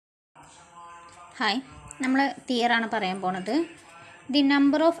Hi, നമ്മൾ തിയറാണ് പറയാൻ പോണത്. The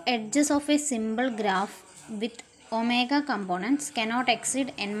number of edges of a simple graph with omega components cannot exceed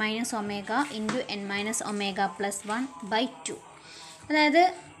n minus omega into n minus omega plus 1 by 2. അതായത്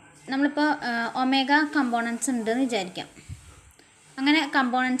നമ്മളിപ്പോൾ omega components ഉണ്ടെന്ന് വിചാരിക്കാം. അങ്ങനെ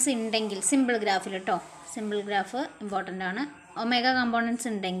components ഉണ്ടെങ്കിൽ സിമ്പിൾ ഗ്രാഫിൽ കേട്ടോ, സിമ്പിൾ ഗ്രാഫ് ഇമ്പോർട്ടൻ്റ് ആണ്. ഒമേഗ കമ്പോണൻസ്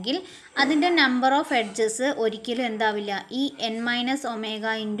ഉണ്ടെങ്കിൽ അതിൻ്റെ നമ്പർ ഓഫ് എഡ്ജസ് ഒരിക്കലും എന്താവില്ല, ഈ N minus omega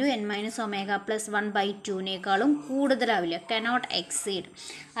into N minus omega plus 1/2 കൂടുതലാവില്ല. Cannot exceed,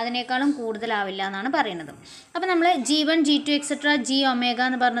 അതിനേക്കാളും കൂടുതലാവില്ല എന്നാണ് പറയുന്നത്. അപ്പോൾ നമ്മൾ G1 G2 etcetera G omega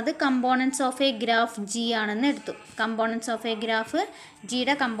എന്ന് പറഞ്ഞത് components of A graph G ആണെന്ന് എടുത്തു. കമ്പോണൻസ് ഓഫ് എ ഗ്രാഫ്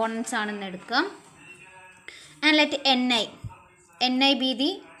ജിയുടെ കമ്പോണൻസ് ആണെന്ന് എടുക്കാം. And let ni be the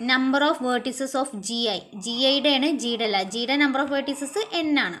number of vertices of gi. giയുടെ ആണ്, ജിയുടെ അല്ല. ജിയുടെ നമ്പർ ഓഫ് വേർട്ടീസസ് n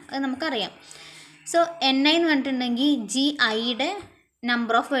ആണ്, അത് നമുക്കറിയാം. സോ ni എന്ന് പറഞ്ഞിട്ടുണ്ടെങ്കിൽ ജി ഐയുടെ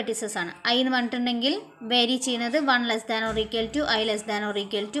നമ്പർ ഓഫ് വേർട്ടീസസ് ആണ്. ഐ എന്ന് പറഞ്ഞിട്ടുണ്ടെങ്കിൽ വേരി ചെയ്യുന്നത് 1 less than or equal to I less than or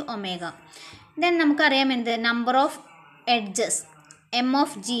equal to omega. Then നമുക്കറിയാം എന്ത്, number of edges M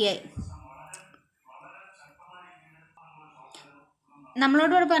of G I.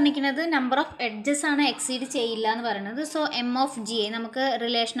 നമ്മളോട് ഇവിടെ പറഞ്ഞിരിക്കുന്നത് നമ്പർ ഓഫ് എഡ്ജസ് ആണ് എക്സീഡ് ചെയ്യില്ല എന്ന് പറയുന്നത്. So M of G I നമുക്ക്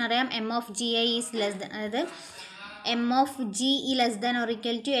റിലേഷൻ അറിയാം. M of G I is less than, അതായത് M of G E less than or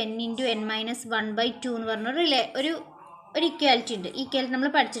equal to N into N minus 1/2 എന്ന് പറഞ്ഞ ഒരു ഇക്വാലിറ്റി ഉണ്ട്. ഈ ഇക്വാലിറ്റി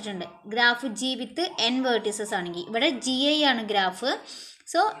നമ്മൾ പഠിച്ചിട്ടുണ്ട്. ഗ്രാഫ് ജി വിത്ത് എൻ വേർട്ടീസസ് ആണെങ്കിൽ ഇവിടെ ജി ഐ ആണ് graph.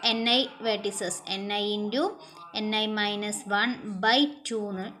 So N I vertices, N I into N I minus 1/2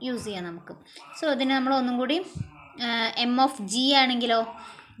 എന്ന് യൂസ് ചെയ്യാം നമുക്ക്. സോ ഇതിന് നമ്മൾ ഒന്നും കൂടി എം ഓഫ് ജി ആണെങ്കിലോ,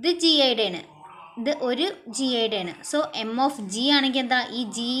 ഇത് ജി ഐയുടെ ആണ്, ഇത് ഒരു ജി ഐയുടെ ആണ്. സോ എം ഓഫ് ജി ആണെങ്കിൽ എന്താ, ഈ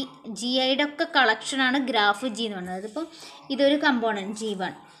ജി ഐയുടെ ഒക്കെ കളക്ഷനാണ് ഗ്രാഫ് ജി എന്ന് പറയുന്നത്. അതിപ്പോൾ ഇതൊരു കമ്പോണൻറ്റ്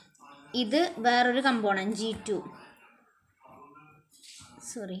G1, ഇത് വേറൊരു കമ്പോണൻറ്റ് G2,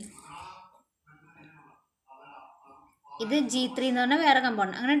 ഇത് G3 എന്ന് പറഞ്ഞാൽ വേറെ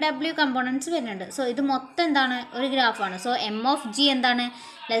കമ്പോണൻറ്റ്. അങ്ങനെ W കമ്പോണൻറ്റ്സ് വരുന്നുണ്ട്. സോ ഇത് മൊത്തം എന്താണ്, ഒരു ഗ്രാഫാണ്. സോ എം ഓഫ് ജി എന്താണ്,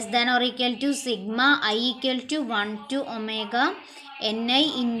 less than or equal to sigma I equal to 1 to omega N I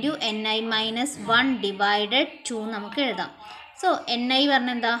into N I minus 1/2 നമുക്ക് എഴുതാം. സോ എൻ ഐ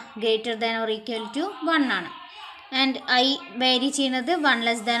പറഞ്ഞാൽ എന്താ, greater than or equal to 1 ആണ്. ആൻഡ് ഐ വേരി ചെയ്യുന്നത് 1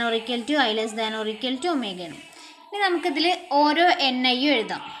 less than or equal to I less than or equal to ഒമേഗയാണ്. ഇനി നമുക്കിതിൽ ഓരോ N ഐയും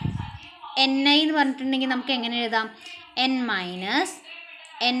എഴുതാം. എൻ ഐ എന്ന് പറഞ്ഞിട്ടുണ്ടെങ്കിൽ നമുക്ക് എങ്ങനെ എഴുതാം, n minus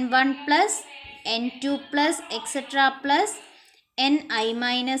n1 plus n2 plus etcetera plus n i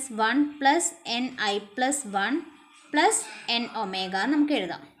minus 1 plus n i plus 1 plus n omega നമുക്ക്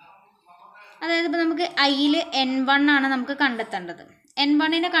എഴുതാം. അതായത് ഇപ്പോൾ നമുക്ക് ഐയിൽ n1 ആണ് നമുക്ക് കണ്ടെത്തേണ്ടത്.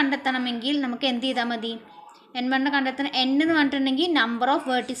 n1നെ കണ്ടെത്തണമെങ്കിൽ നമുക്ക് എന്ത് ചെയ്താൽ മതി, n1നെ കണ്ടെത്തണം. n എന്ന് പറഞ്ഞിട്ടുണ്ടെങ്കിൽ number of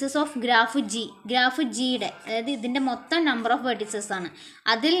vertices of graph G, graph ജിയുടെ, അതായത് ഇതിൻ്റെ മൊത്തം നമ്പർ ഓഫ് വേർട്ടീസസ് ആണ്.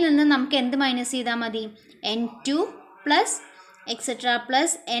 അതിൽ നിന്ന് നമുക്ക് എന്ത് മൈനസ് ചെയ്താൽ മതി, n2 plus etcetera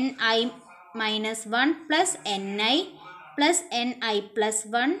plus N I minus 1 plus N I plus N I plus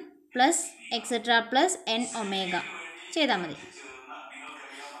 1 plus etcetera plus N omega ചെയ്താൽ മതി.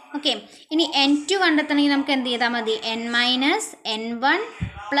 ഓക്കെ, ഇനി n2 കണ്ടെത്തണമെങ്കിൽ നമുക്ക് എന്ത് ചെയ്താൽ മതി, n minus n1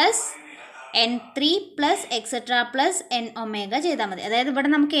 plus n3 plus etcetera plus N omega ചെയ്താൽ മതി. അതായത് ഇവിടെ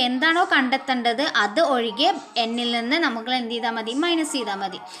നമുക്ക് എന്താണോ കണ്ടെത്തേണ്ടത് അത് ഒഴികെ എന്നിൽ നിന്ന് നമുക്ക് എന്ത് ചെയ്താൽ മതി, മൈനസ് ചെയ്താൽ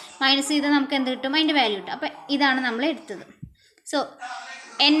മതി. മൈനസ് ചെയ്താൽ നമുക്ക് എന്ത് കിട്ടും, അതിൻ്റെ വാല്യൂ കിട്ടും. അപ്പോൾ ഇതാണ് നമ്മൾ എടുത്തത്. So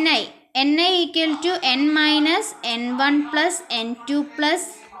N I equal to N minus n1 plus n2 plus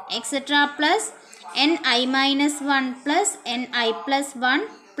etcetera plus N I minus 1 plus N I plus 1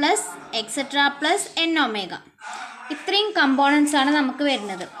 plus etcetera plus N omega. ഇത്രയും കമ്പോണൻസ് ആണ് നമുക്ക്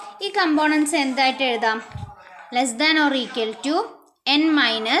വരുന്നത്. ഈ കമ്പോണൻസ് എന്തായിട്ട് എഴുതാം, less than or equal to N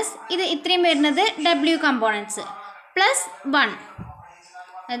minus, ഇത് ഇത്രയും വരുന്നത് W കമ്പോണൻസ് പ്ലസ് 1,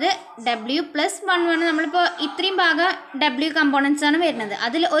 അത് W പ്ലസ് 1 നമ്മളിപ്പോൾ ഇത്രയും ഭാഗം W കമ്പോണൻസ് ആണ് വരുന്നത്.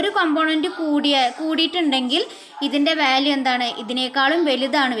 അതിൽ ഒരു കമ്പോണൻറ്റ് കൂടിയിട്ടുണ്ടെങ്കിൽ ഇതിൻ്റെ വാല്യൂ എന്താണ്, ഇതിനേക്കാളും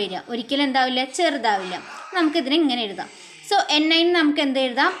വലുതാണ് വരിക, ഒരിക്കലും എന്താവില്ല, ചെറുതാവില്ല. നമുക്കിതിനെ ഇങ്ങനെ എഴുതാം. സോ എൻ ഐ നമുക്ക് എന്ത്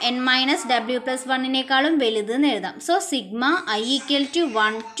എഴുതാം, എൻ മൈനസ് W പ്ലസ് 1 വലുത് എന്ന് എഴുതാം. So sigma I equal to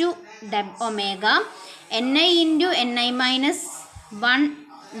 1 to omega N I into N I minus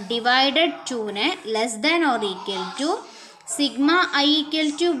 1/2 less than or equal to sigma I equal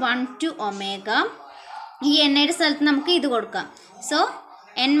to 1 to omega. ഈ N ഐയുടെ സ്ഥലത്ത് നമുക്ക് ഇത് കൊടുക്കാം. So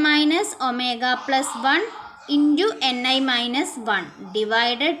N minus omega plus 1 into N I minus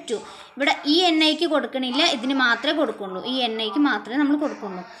 1/2. ഇവിടെ ഈ N ഐക്ക് കൊടുക്കണില്ല, ഇതിന് മാത്രമേ കൊടുക്കുള്ളൂ, ഈ എൻ ഐക്ക് മാത്രമേ നമ്മൾ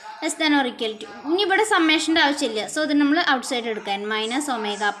കൊടുക്കുള്ളൂ. Less than or equal to, ഇനി ഇവിടെ സമ്മേഷൻ്റെ ആവശ്യമില്ല. സോ ഇത് നമ്മൾ ഔട്ട് സൈഡ് എടുക്കുക. എൻ മൈനസ്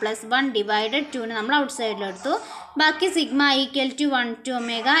ഒമേഗ പ്ലസ് 1/2 നമ്മൾ ഔട്ട് സൈഡിലെടുത്തു. ബാക്കി sigma I equal to 1 to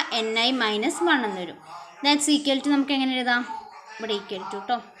omega N I minus 1 എന്ന് വരും. ദാറ്റ്സ് ഈക്വൽ ടു നമുക്ക് എങ്ങനെ എഴുതാം, ഇവിടെ ഈക്വൽ ടു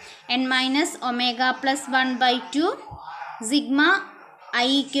കേട്ടോ n minus omega plus 1/2 sigma I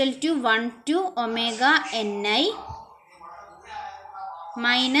equal to 1 to omega ni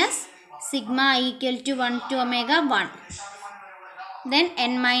minus sigma I equal to 1 to omega 1. Then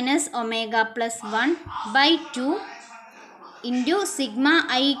n minus omega plus 1/2 into sigma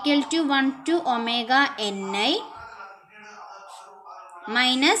I equal to 1 to omega ni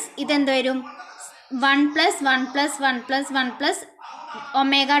minus ഇതെന്ത് വരും 1 plus 1 plus 1 plus 1 plus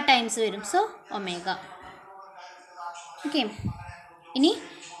omega times വരും. So omega. Okay. ഇനി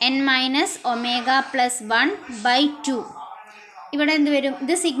n minus omega plus 1/2 ഇവിടെ എന്ത് വരും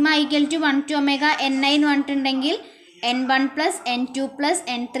ഇത് sigma equal to 1 to omega ni എന്ന് പറഞ്ഞിട്ടുണ്ടെങ്കിൽ n1 plus n2 plus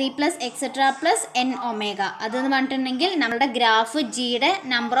n3 plus etcetera plus n omega അതെന്ന് പറഞ്ഞിട്ടുണ്ടെങ്കിൽ നമ്മുടെ ഗ്രാഫ് ജിയുടെ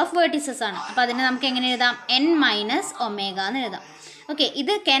നമ്പർ ഓഫ് വേർട്ടിസസ് ആണ്. അപ്പോൾ അതിനെ നമുക്ക് എങ്ങനെ എഴുതാം n മൈനസ് ഒമേഗ എന്ന് എഴുതാം. ഓക്കെ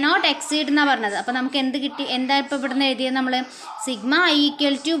ഇത് കനോട്ട് എക്സീഡ് എന്നാണ് പറഞ്ഞത്. അപ്പോൾ നമുക്ക് എന്ത് കിട്ടി എന്താ ഇപ്പോൾ ഇവിടുന്ന് എഴുതിയത് നമ്മൾ sigma I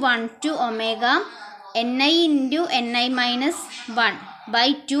equal to 1 to omega ni into ni minus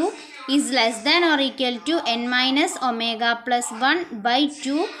 1/2 is less than or equal to n minus omega plus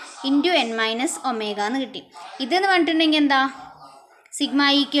 1/2 into n minus omega എന്ന് കിട്ടി. ഇതെന്ന് പറഞ്ഞിട്ടുണ്ടെങ്കിൽ എന്താ sigma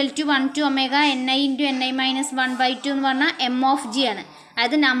equal to 1 to omega ni into ni minus 1/2 എന്ന് പറഞ്ഞാൽ m of g ആണ്.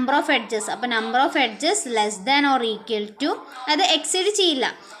 അത് number of edges. അപ്പോൾ number of edges less than or equal to അത് എക്സീഡ് ചെയ്യില്ല.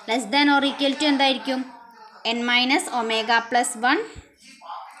 Less than or equal to എന്തായിരിക്കും n മൈനസ് ഒമേഗ പ്ലസ് 1.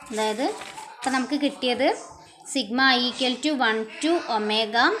 അതായത് അപ്പോൾ നമുക്ക് കിട്ടിയത് sigma I equal to 1 to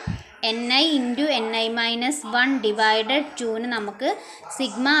omega ni into ni minus 1 divided 2ന് നമുക്ക്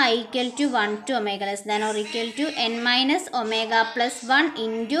sigma I equal to 1 to omega less than or equal to n minus omega plus 1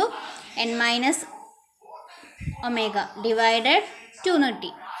 into n minus omega divided 2 എന്ന്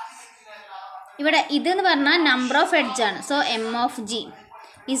കിട്ടി. ഇവിടെ ഇതെന്ന് പറഞ്ഞാൽ number of edge ആണ്. So m of g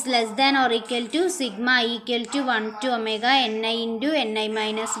is less than or equal to sigma I equal to 1 to omega ni into ni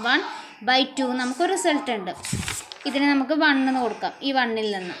minus 1/2 നമുക്കൊരു result ഉണ്ട്. ഇതിന് നമുക്ക് 1 എന്ന് കൊടുക്കാം ഈ 1ൽ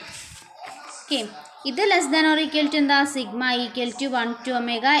നിന്ന്. ഓക്കെ ഇത് less than or equal to എന്താ sigma I equal to 1 to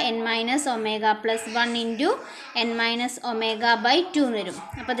omega n minus omega plus 1 into n minus ഒമേഗ/2 എന്ന് വരും.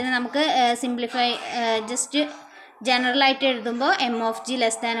 അപ്പോൾ ഇതിന് നമുക്ക് സിംപ്ലിഫൈ ജസ്റ്റ് ജനറലായിട്ട് എഴുതുമ്പോൾ m of g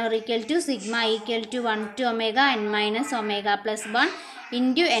less than or equal to sigma I equal to 1 to omega n minus omega plus 1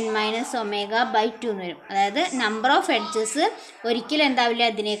 into n minus ഒമേഗ/2 എന്ന് വരും. അതായത് number of edges ഒരിക്കലും എന്താവില്ല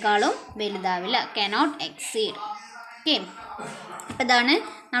അതിനേക്കാളും വലുതാവില്ല. Cannot exceed. ഓക്കെ അപ്പോൾ ഇതാണ്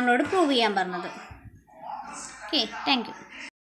നമ്മളോട് പ്രൂവ് ചെയ്യാൻ പറഞ്ഞത്. Okay thank you.